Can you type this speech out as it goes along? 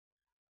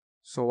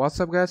So what's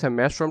up guys, I'm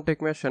Mesh from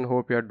TechMesh and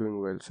hope you are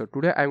doing well. So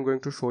today I'm going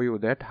to show you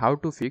that how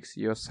to fix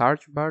your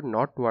search bar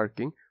not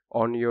working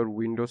on your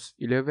Windows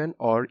 11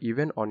 or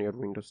even on your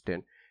Windows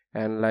 10.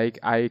 And like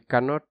I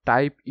cannot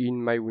type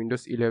in my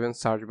Windows 11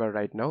 search bar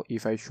right now.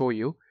 If I show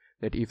you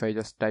that if I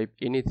just type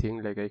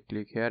anything, like I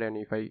click here and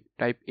if I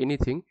type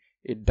anything,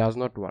 it does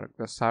not work.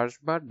 The search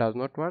bar does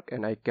not work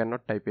and I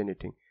cannot type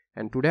anything.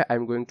 And today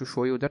I'm going to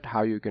show you that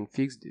how you can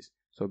fix this.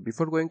 So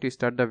before going to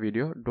start the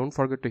video, don't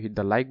forget to hit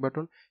the like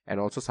button and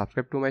also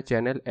subscribe to my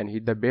channel and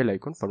hit the bell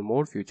icon for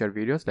more future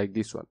videos like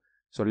this one.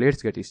 So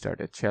let's get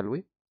started, shall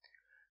we?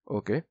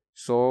 Okay,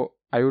 so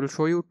I will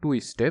show you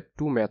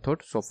two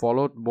methods. So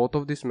follow both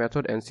of this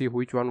method and see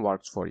which one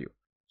works for you.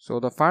 So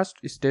the first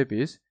step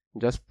is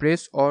just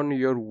press on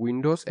your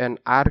Windows and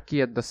R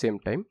key at the same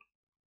time.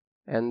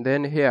 And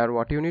then here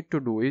what you need to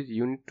do is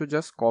you need to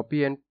just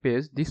copy and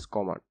paste this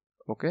command.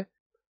 Okay.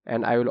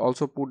 And I will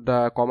also put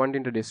the command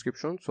in the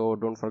description, so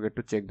don't forget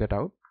to check that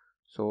out.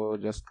 So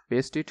just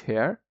paste it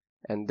here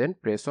and then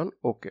press on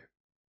OK.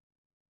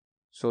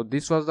 So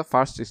this was the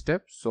first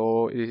step.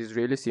 So it is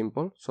really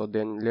simple. So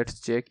then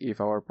let's check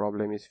if our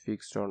problem is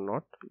fixed or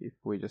not. If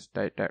we just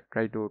try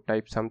to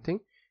type something,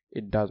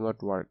 it does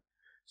not work.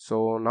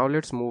 So now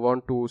let's move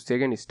on to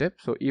second step.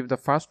 So if the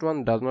first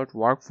one does not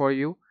work for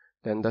you,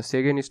 then the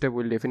second step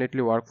will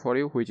definitely work for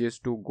you, which is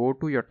to go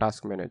to your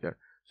task manager.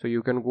 So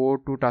you can go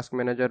to task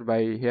manager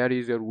by here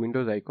is your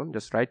Windows icon.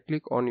 Just right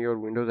click on your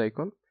Windows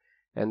icon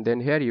and then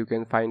here you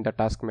can find the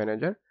task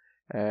manager.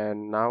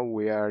 And now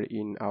we are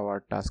in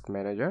our task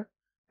manager.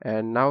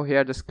 And now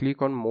here just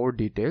click on more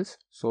details.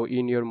 So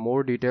in your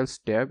more details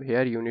tab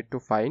here you need to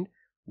find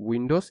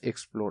Windows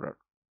Explorer.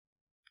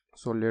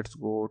 So let's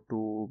go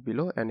to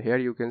below and here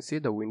you can see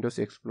the Windows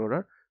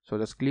Explorer. So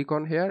just click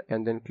on here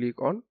and then click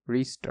on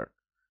restart.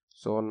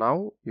 So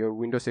now your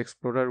Windows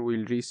Explorer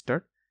will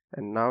restart.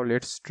 And now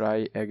let's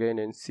try again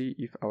and see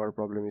if our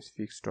problem is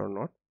fixed or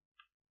not.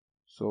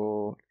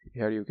 So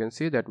here you can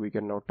see that we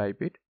can now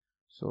type it.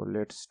 So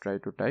let's try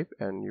to type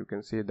and you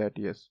can see that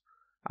yes,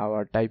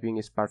 our typing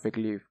is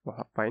perfectly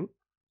fine.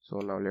 So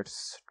now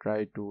let's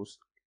try to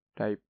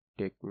type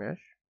TechMesh.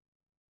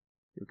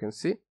 You can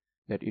see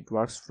that it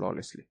works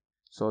flawlessly.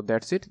 So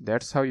that's it.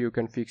 That's how you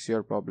can fix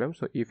your problem.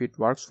 So if it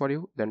works for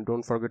you, then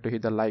don't forget to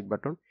hit the like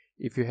button.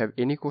 If you have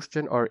any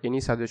question or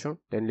any suggestion,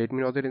 then let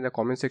me know that in the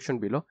comment section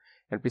below.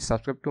 And please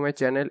subscribe to my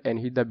channel and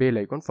hit the bell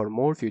icon for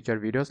more future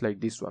videos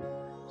like this one.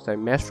 So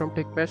I'm Mesh from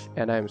TechMesh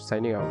and I am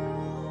signing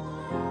out.